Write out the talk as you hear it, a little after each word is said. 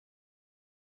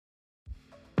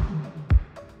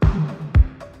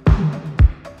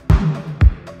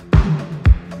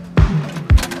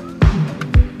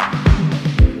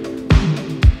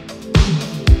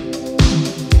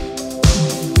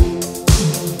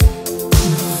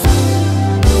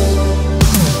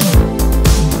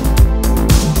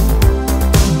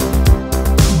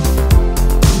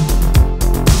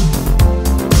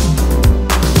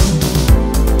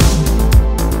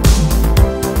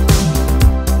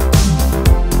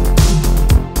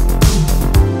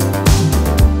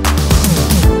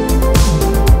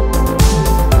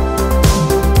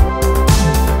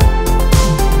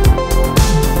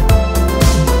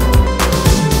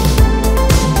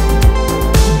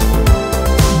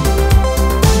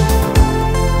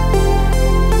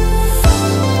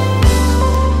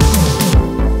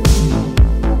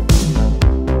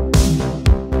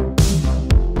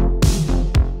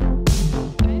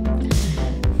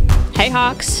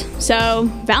box. So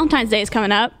Valentine's Day is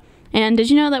coming up, and did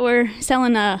you know that we're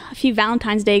selling a few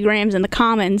Valentine's Day grams in the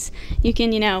Commons? You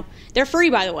can, they're free,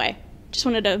 by the way. Just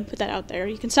wanted to put that out there.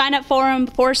 You can sign up for them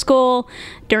before school,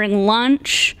 during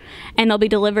lunch, and they'll be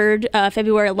delivered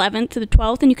February 11th to the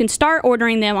 12th, and you can start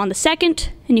ordering them on the 2nd,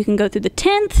 and you can go through the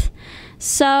 10th.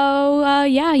 So,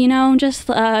 yeah, just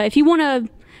if you want to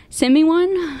send me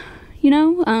one,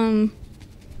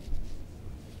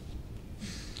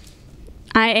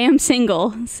 I am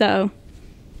single, so.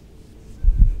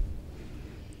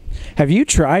 Have you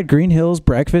tried Green Hill's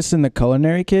Breakfast in the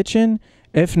Culinary Kitchen?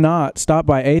 If not, stop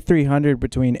by A300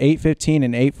 between 8:15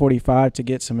 and 8:45 to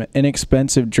get some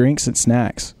inexpensive drinks and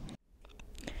snacks.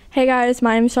 Hey guys,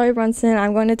 my name is Shelly Brunson.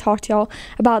 I'm going to talk to y'all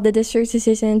about the district's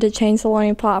decision to change the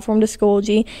learning platform to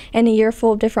Schoology in a year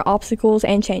full of different obstacles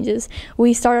and changes.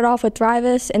 We started off with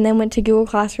Thrivus and then went to Google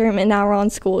Classroom, and now we're on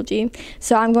Schoology.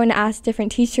 So I'm going to ask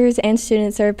different teachers and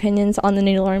students their opinions on the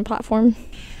new learning platform.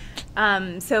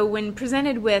 So when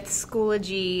presented with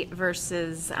Schoology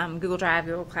versus Google Drive,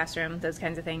 Google Classroom, those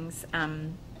kinds of things, I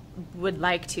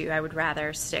would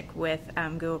rather stick with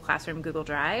Google Classroom, Google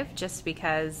Drive, just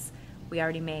because we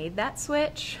already made that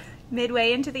switch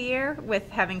midway into the year with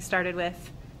having started with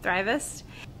Thrivus.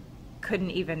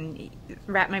 Couldn't even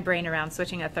wrap my brain around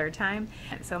switching a third time.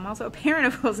 And so I'm also a parent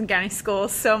of Wilson County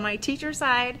Schools, so my teacher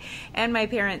side and my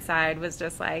parent side was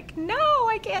just like, no,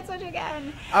 I can't switch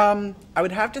again. I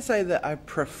would have to say that I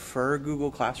prefer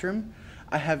Google Classroom.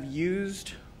 I have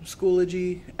used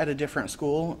Schoology at a different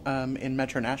school in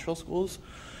Metro Nashville schools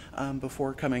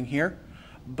before coming here,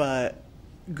 but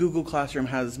Google Classroom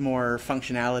has more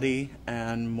functionality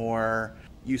and more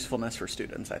usefulness for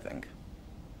students, I think.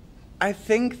 I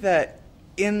think that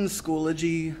in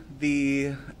Schoology,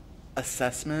 the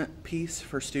assessment piece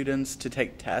for students to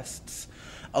take tests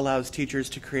allows teachers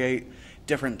to create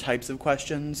different types of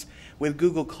questions. With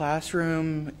Google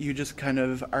Classroom, you just kind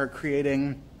of are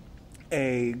creating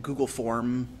a Google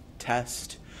form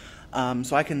test.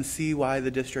 So I can see why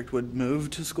the district would move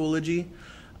to Schoology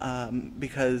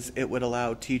because it would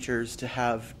allow teachers to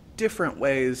have different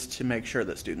ways to make sure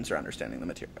that students are understanding the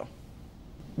material.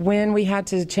 When we had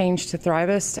to change to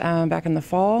Thrivus back in the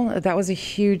fall, that was a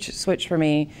huge switch for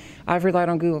me. I've relied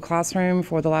on Google Classroom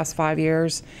for the last 5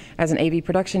 years. As an AV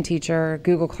production teacher,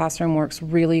 Google Classroom works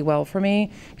really well for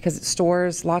me because it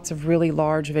stores lots of really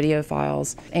large video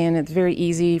files, and it's very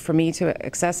easy for me to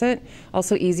access it,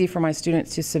 also easy for my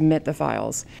students to submit the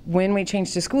files. When we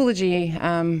changed to Schoology,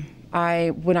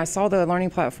 when I saw the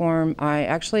learning platform, I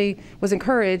actually was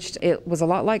encouraged. It was a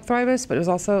lot like Thrivus, but it was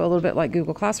also a little bit like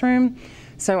Google Classroom.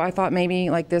 So I thought maybe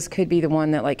this could be the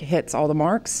one that hits all the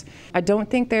marks. I don't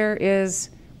think there is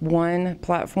one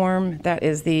platform that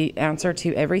is the answer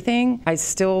to everything. I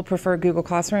still prefer Google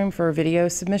Classroom for video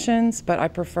submissions, but I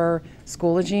prefer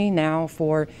Schoology now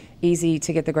for easy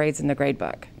to get the grades in the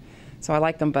gradebook. So I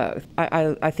like them both.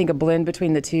 I think a blend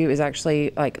between the two is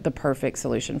actually the perfect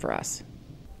solution for us.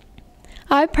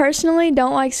 I personally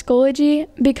don't like Schoology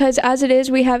because as it is,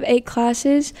 we have 8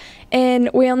 classes and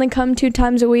we only come 2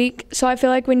 times a week. So I feel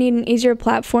like we need an easier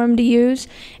platform to use.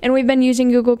 And we've been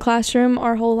using Google Classroom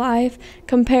our whole life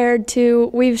compared to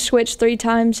we've switched 3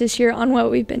 times this year on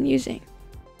what we've been using.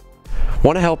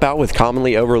 Want to help out with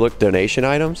commonly overlooked donation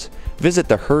items? Visit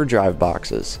the Her Drive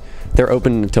boxes. They're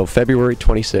open until February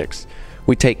 26th.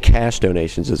 We take cash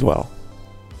donations as well.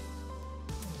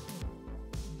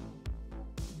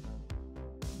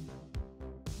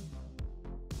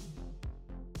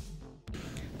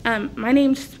 My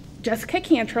name's Jessica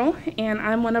Cantrell, and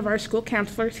I'm one of our school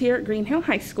counselors here at Green Hill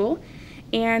High School.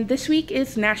 And this week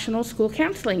is National School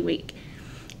Counseling Week.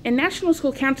 And National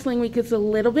School Counseling Week is a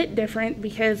little bit different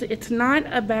because it's not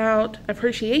about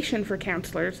appreciation for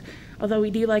counselors, although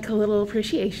we do like a little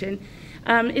appreciation.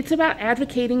 It's about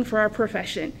advocating for our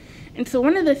profession. And so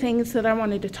one of the things that I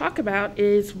wanted to talk about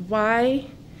is why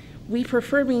we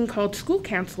prefer being called school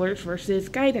counselors versus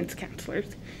guidance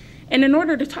counselors. And in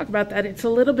order to talk about that, it's a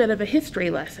little bit of a history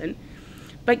lesson.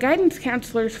 But guidance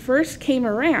counselors first came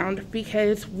around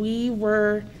because it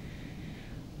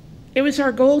was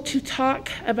our goal to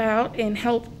talk about and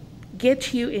help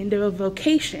get you into a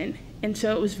vocation. And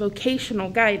so it was vocational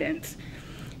guidance.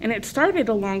 And it started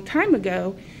a long time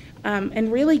ago and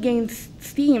really gained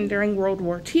steam during World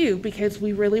War II because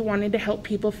we really wanted to help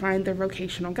people find their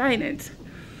vocational guidance.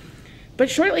 But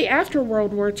shortly after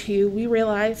World War II, we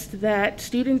realized that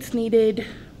students needed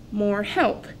more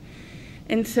help.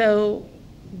 And so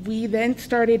we then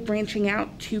started branching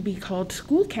out to be called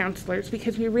school counselors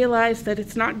because we realized that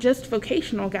it's not just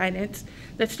vocational guidance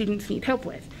that students need help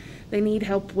with. They need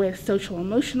help with social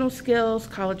emotional skills,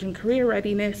 college and career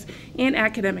readiness, and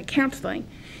academic counseling.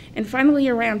 And finally,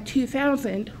 around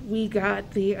 2000, we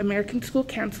got the American School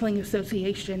Counseling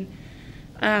Association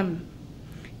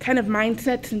kind of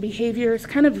mindsets and behaviors,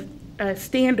 kind of a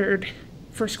standard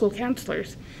for school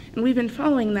counselors. And we've been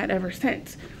following that ever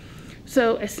since.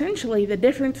 So essentially, the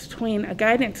difference between a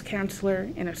guidance counselor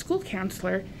and a school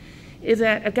counselor is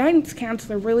that a guidance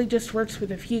counselor really just works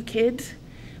with a few kids,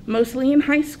 mostly in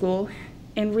high school,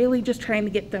 and really just trying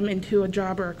to get them into a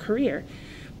job or a career.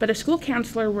 But a school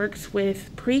counselor works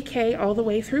with pre-K all the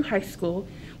way through high school.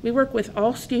 We work with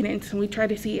all students, and we try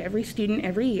to see every student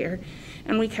every year,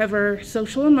 and we cover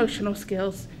social emotional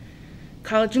skills,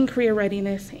 college and career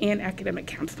readiness, and academic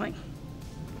counseling.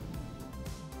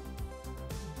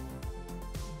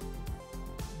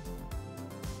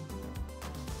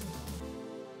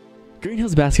 Green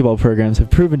Hills basketball programs have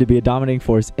proven to be a dominating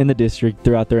force in the district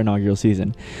throughout their inaugural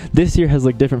season. This year has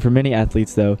looked different for many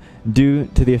athletes, though, due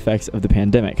to the effects of the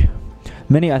pandemic.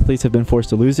 Many athletes have been forced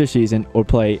to lose their season or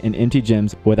play in empty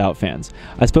gyms without fans.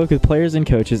 I spoke with players and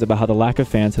coaches about how the lack of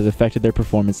fans has affected their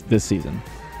performance this season.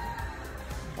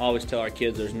 I always tell our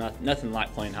kids there's nothing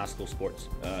like playing high school sports.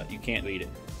 You can't beat it.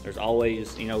 There's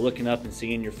always, looking up and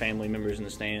seeing your family members in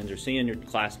the stands or seeing your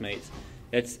classmates.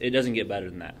 It doesn't get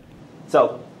better than that.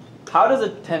 So, how does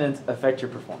attendance affect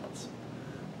your performance?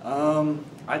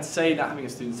 I'd say not having a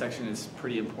student section is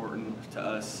pretty important to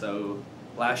us. So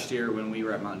last year when we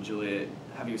were at Mount Juliet,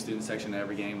 having a student section at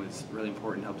every game was really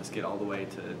important, helped us get all the way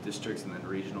to districts and then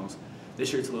regionals.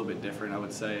 This year it's a little bit different, I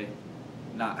would say,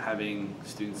 not having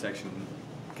student section,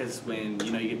 because when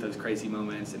you get those crazy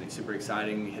moments and it's super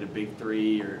exciting, you hit a big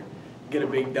three or get a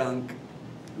big dunk,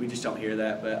 we just don't hear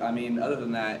that. But I mean, other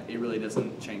than that, it really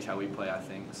doesn't change how we play, I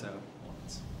think. So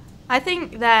I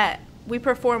think that we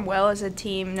perform well as a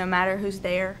team no matter who's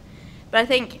there, but I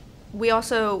think we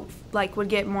also would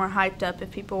get more hyped up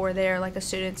if people were there, like a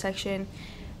student section.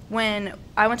 When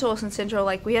I went to Wilson Central,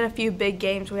 we had a few big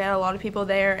games. We had a lot of people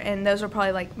there, and those were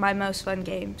probably my most fun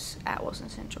games at Wilson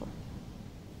Central.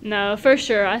 No, for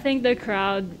sure. I think the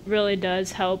crowd really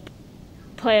does help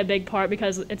play a big part,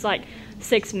 because it's like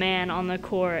 6 man on the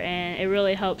court, and it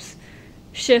really helps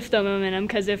shift the momentum,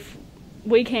 because if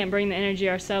we can't bring the energy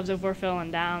ourselves if we're feeling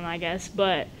down, I guess,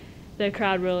 but the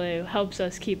crowd really helps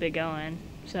us keep it going.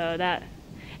 So that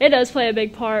it does play a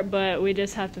big part, but we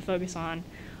just have to focus on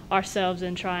ourselves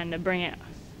and trying to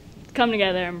come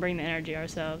together and bring the energy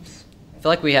ourselves. I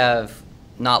feel like we have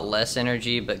not less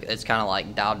energy, but it's kind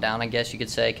of dialed down, I guess you could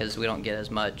say, because we don't get as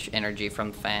much energy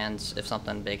from fans if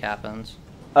something big happens.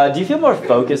 Do you feel more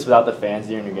focused without the fans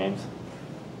during your games?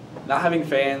 not having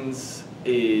fans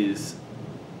is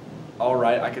all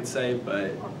right, I could say,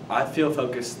 but I feel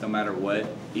focused no matter what.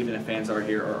 Even if fans are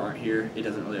here or aren't here, it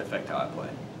doesn't really affect how I play.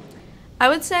 I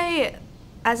would say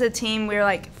as a team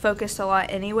we're focused a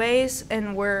lot anyways,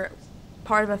 and we're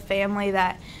part of a family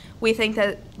that we think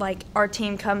that our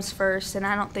team comes first, and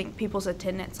I don't think people's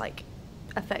attendance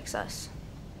affects us.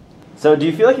 So do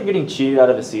you feel like you're getting cheated out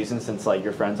of a season since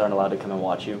your friends aren't allowed to come and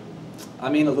watch you? I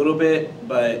mean, a little bit,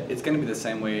 but it's going to be the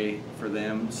same way for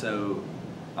them. So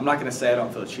I'm not going to say I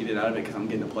don't feel cheated out of it because I'm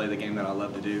getting to play the game that I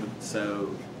love to do.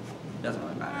 So it doesn't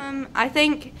really matter. I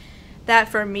think that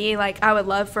for me, I would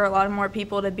love for a lot of more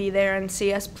people to be there and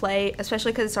see us play,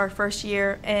 especially because it's our first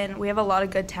year and we have a lot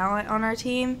of good talent on our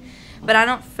team. But I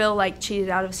don't feel cheated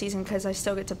out of a season because I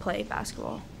still get to play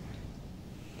basketball.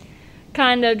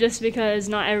 Kind of, just because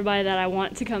not everybody that I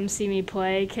want to come see me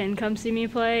play can come see me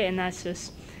play, and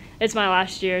it's my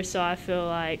last year, so I feel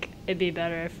like it'd be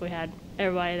better if we had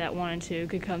everybody that wanted to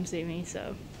could come see me.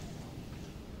 So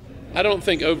I don't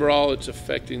think overall it's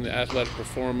affecting the athletic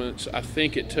performance. I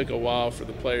think it took a while for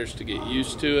the players to get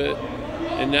used to it,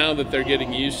 and now that they're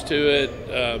getting used to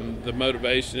it, the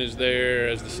motivation is there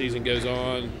as the season goes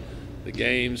on. The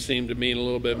games seem to mean a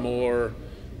little bit more,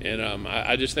 and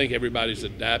I just think everybody's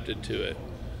adapted to it.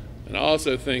 And I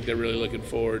also think they're really looking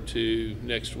forward to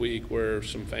next week where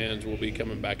some fans will be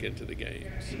coming back into the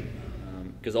games.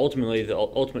 Because ultimately, the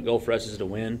ultimate goal for us is to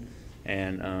win,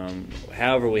 and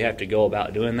however we have to go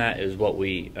about doing that is what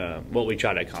we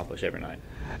try to accomplish every night.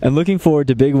 And looking forward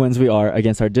to big wins we are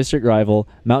against our district rival,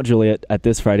 Mount Juliet, at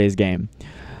this Friday's game.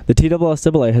 The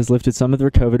TSSAA has lifted some of their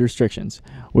COVID restrictions.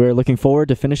 We're looking forward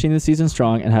to finishing the season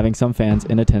strong and having some fans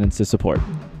in attendance to support.